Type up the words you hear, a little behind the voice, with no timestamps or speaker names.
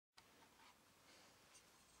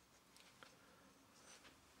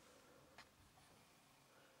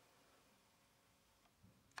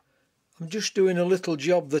I'm just doing a little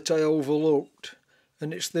job that I overlooked,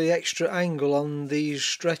 and it's the extra angle on these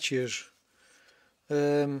stretchers.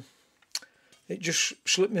 It just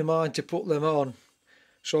slipped my mind to put them on.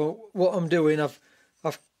 So what I'm doing, I've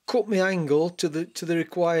cut my angle to the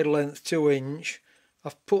required length, 2 inch.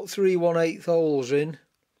 I've put 3 1/8 holes in,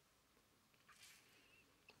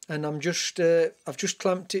 and I've just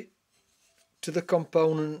clamped it to the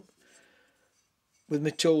component with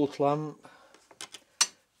my tool clamp.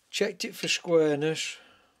 Checked it for squareness,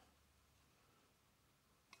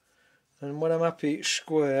 and when I'm happy it's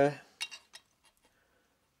square,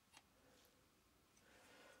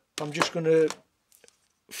 I'm just going to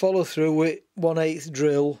follow through with 1/8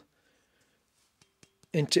 drill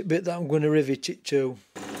into the bit that I'm going to rivet it to,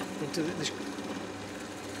 into this.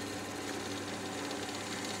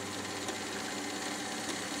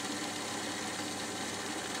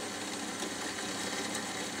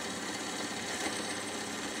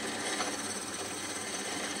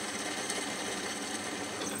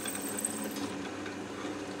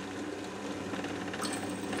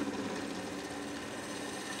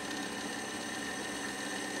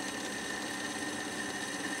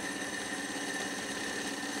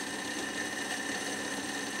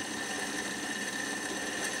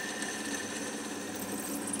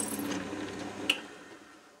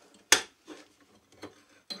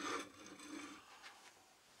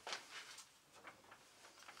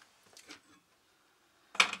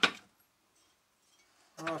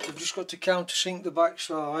 Right, I've just got to countersink the back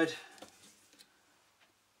side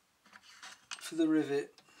for the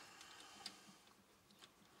rivet.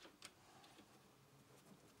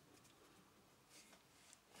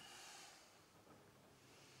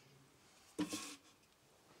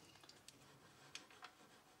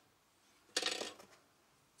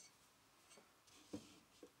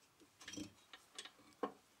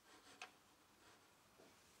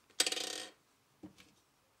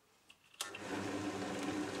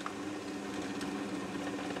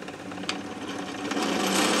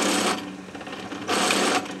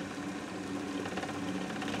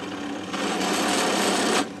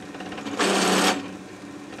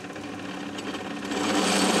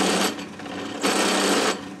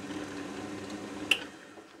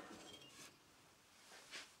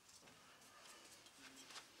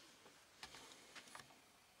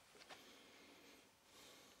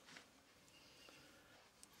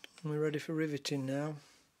 We're ready for riveting now.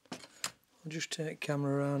 I'll just take the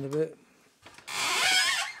camera around a bit.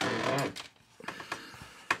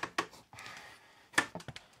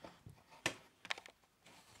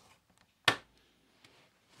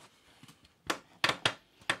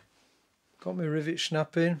 Got my rivet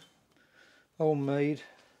snapping, homemade.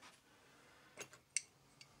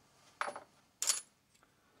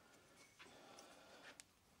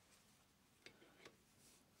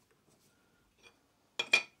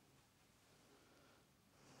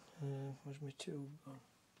 Where's my tube gone?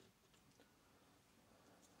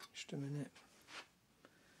 Just a minute.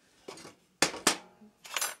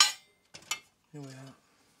 Here we are.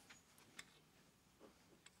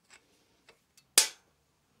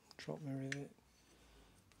 Drop my rivet.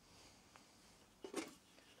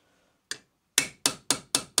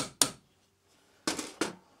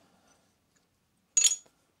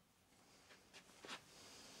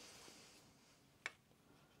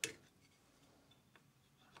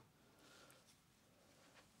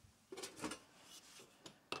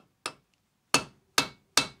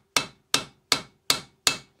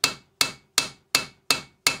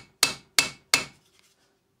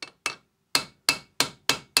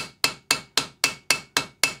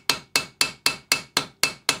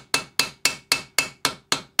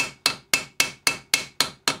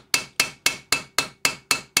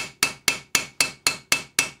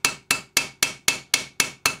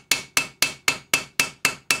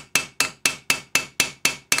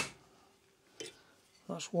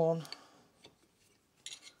 That's one.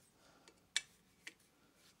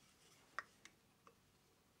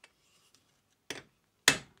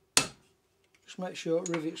 Just make sure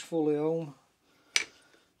the rivet's fully home.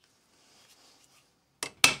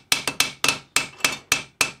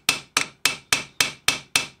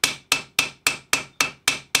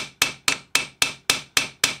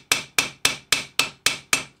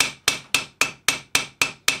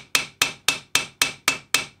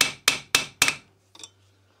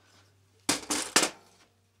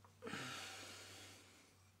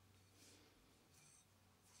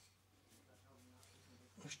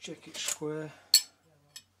 Let's check it's square.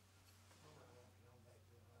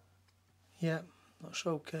 Yeah, that's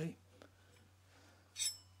okay.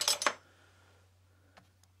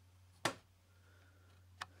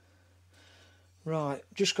 Right,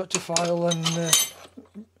 just got to file them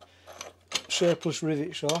surplus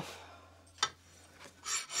rivets off.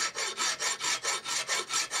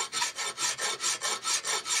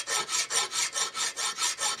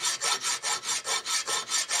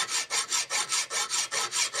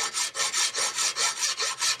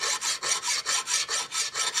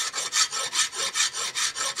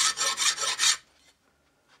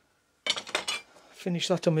 Finish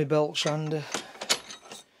that on my belt sander.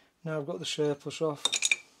 Now I've got the surplus off.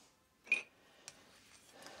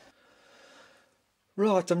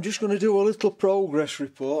 Right, I'm just going to do a little progress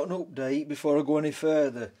report and update before I go any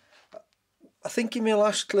further. I think in my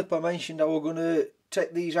last clip I mentioned I was going to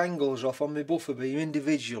take these angles off on my buffer beam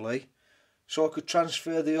individually so I could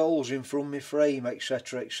transfer the holes in from my frame,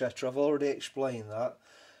 etc, etc. I've already explained that.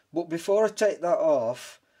 But before I take that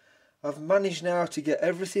off, I've managed now to get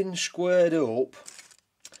everything squared up,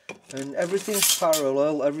 and everything's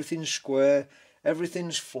parallel, everything's square,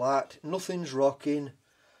 everything's flat, nothing's rocking.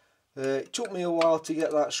 It took me a while to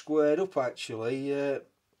get that squared up actually,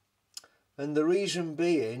 and the reason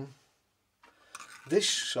being, this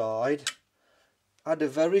side had a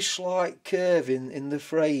very slight curve in the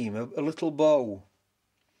frame, a little bow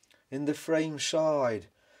in the frame side,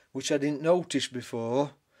 which I didn't notice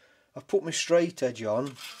before. I put my straight edge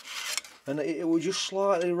on and it was just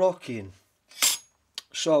slightly rocking.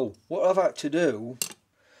 So what I've had to do,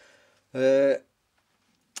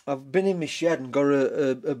 I've been in my shed and got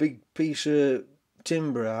a big piece of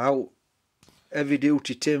timber out, heavy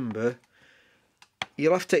duty timber.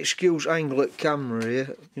 You'll have to excuse angle at camera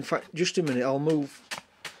here. In fact, just a minute, I'll move.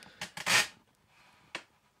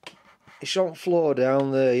 It's on floor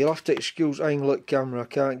down there. You'll have to excuse angle at camera. I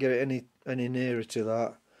can't get it any nearer to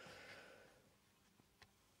that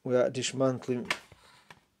without dismantling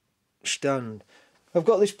stand. I've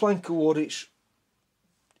got this plank of wood. It's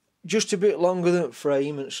just a bit longer than the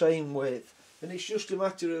frame and same width, and it's just a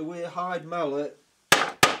matter of with a hide mallet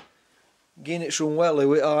getting it some welly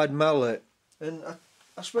with hide mallet. And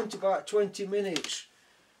I spent about 20 minutes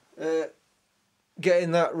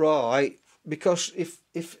getting that right, because if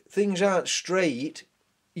things aren't straight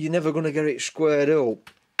you're never going to get it squared up.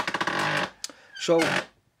 So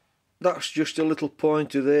that's just a little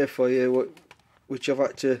pointer there for you, which I've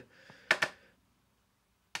had to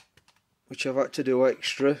do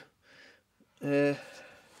extra. I'm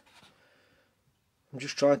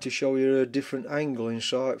just trying to show you a different angle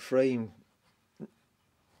inside frame.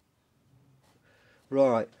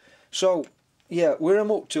 Right, so yeah, where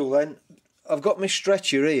I'm up to then, I've got my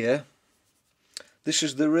stretcher here. This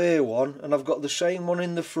is the rear one, and I've got the same one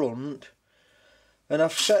in the front. And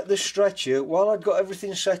I've set the stretcher, while I'd got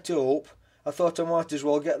everything set up, I thought I might as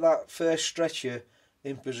well get that first stretcher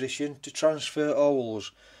in position to transfer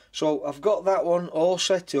holes. So I've got that one all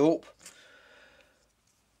set up.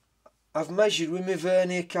 I've measured with my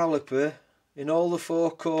vernier caliper in all the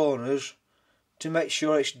four corners to make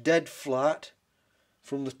sure it's dead flat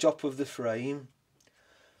from the top of the frame.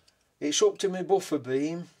 It's up to my buffer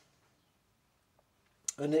beam,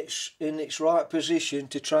 and it's in its right position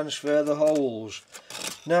to transfer the holes.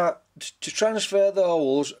 Now, to transfer the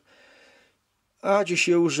holes, I just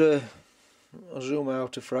use I'll zoom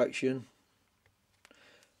out a fraction.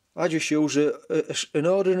 I just use an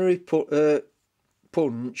ordinary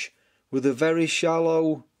punch with a very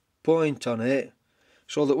shallow point on it,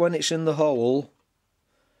 so that when it's in the hole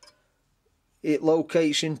it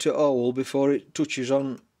locates into hole before it touches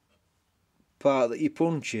on part that you're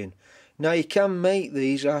punching. Now you can make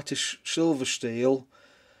these out of silver steel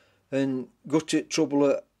and go to trouble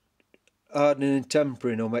at hardening and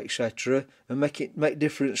tempering them, etc, and make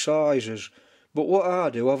different sizes. But what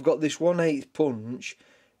I do, I've got this 1/8 punch,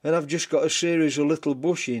 and I've just got a series of little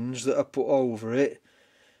bushings that I put over it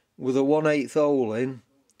with a 1/8 hole in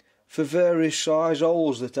for various size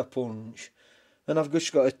holes that I punch. And I've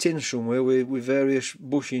just got a tin somewhere with various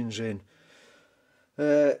bushings in.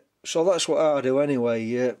 So that's what I do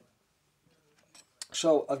anyway.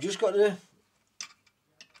 So I've just got to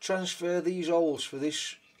transfer these holes for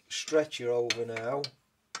this stretcher over now.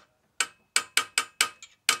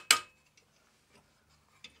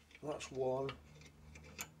 That's one.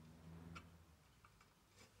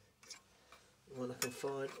 When I can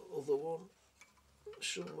find other one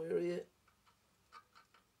somewhere here.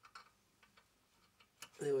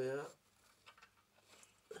 There we are.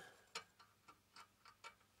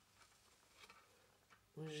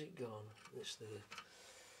 Where's it gone? It's there.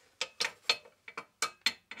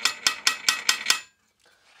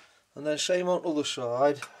 And then same on the other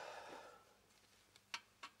side.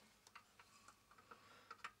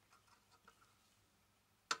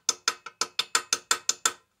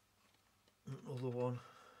 Other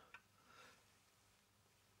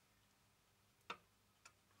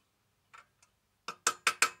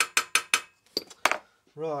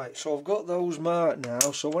Right, so I've got those marked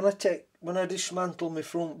now, so when I dismantle my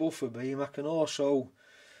front buffer beam I can also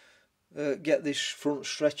get this front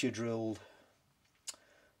stretcher drilled.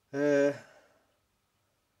 Yeah,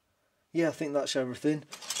 I think that's everything.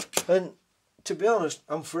 And to be honest,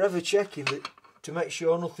 I'm forever checking that to make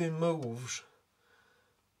sure nothing moves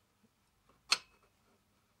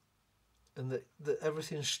and that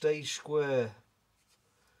everything stays square.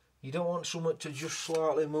 You don't want something to just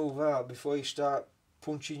slightly move out before you start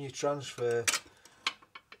punching your transfer.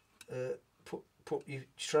 Put your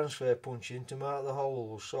transfer punch in to mark the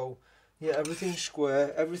holes. So yeah, everything's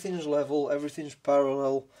square, everything's level, everything's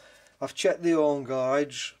parallel. I've checked the horn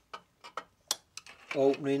guides,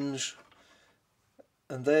 openings,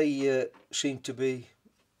 and they seem to be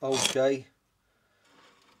okay.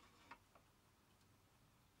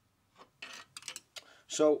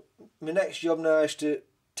 So my next job now is to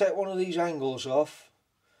take one of these angles off,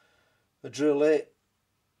 drill it,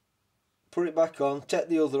 put it back on, take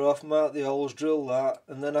the other off, mark the holes, drill that,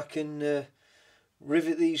 and then I can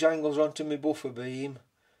rivet these angles onto my buffer beam,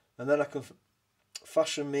 and then I can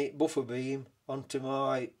fasten my buffer beam onto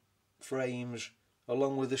my frames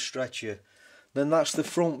along with the stretcher. Then that's the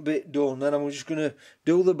front bit done. Then I'm just going to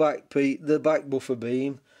do the back buffer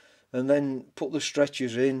beam, and then put the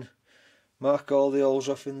stretchers in, mark all the holes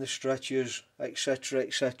off in the stretchers, etc,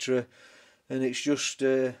 etc, and it's just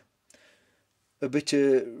a bit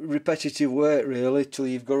of repetitive work really till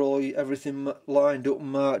you've got everything lined up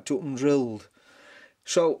and marked up and drilled.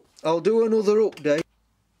 So I'll do another update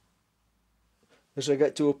as I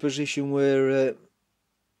get to a position where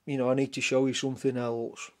you know, I need to show you something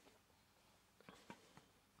else.